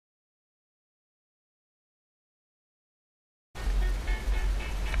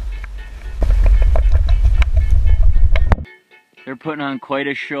They're putting on quite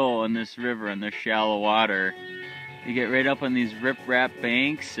a show in this river in this shallow water. You get right up on these rip-rap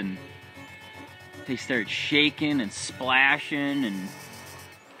banks and they start shaking and splashing, and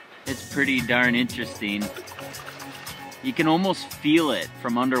it's pretty darn interesting. You can almost feel it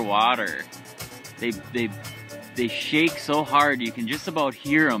from underwater. They shake so hard you can just about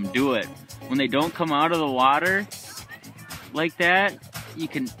hear them do it. When they don't come out of the water like that, you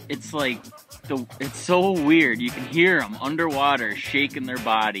can, it's like, it's so weird. You can hear them underwater shaking their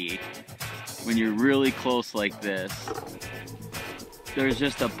body when you're really close like this. There's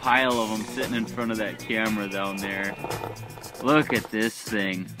just a pile of them sitting in front of that camera down there. Look at this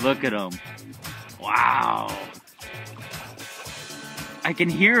thing. Look at him. Wow. I can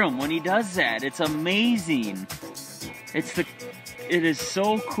hear him when he does that. It's amazing. It is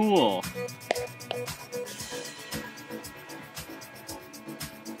so cool.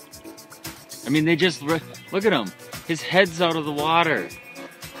 I mean, they just, look at him. His head's out of the water.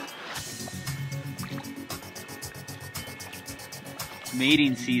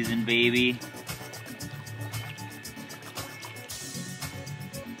 Mating season, baby.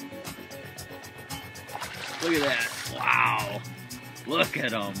 Look at that. Wow. Look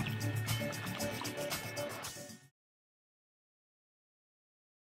at him.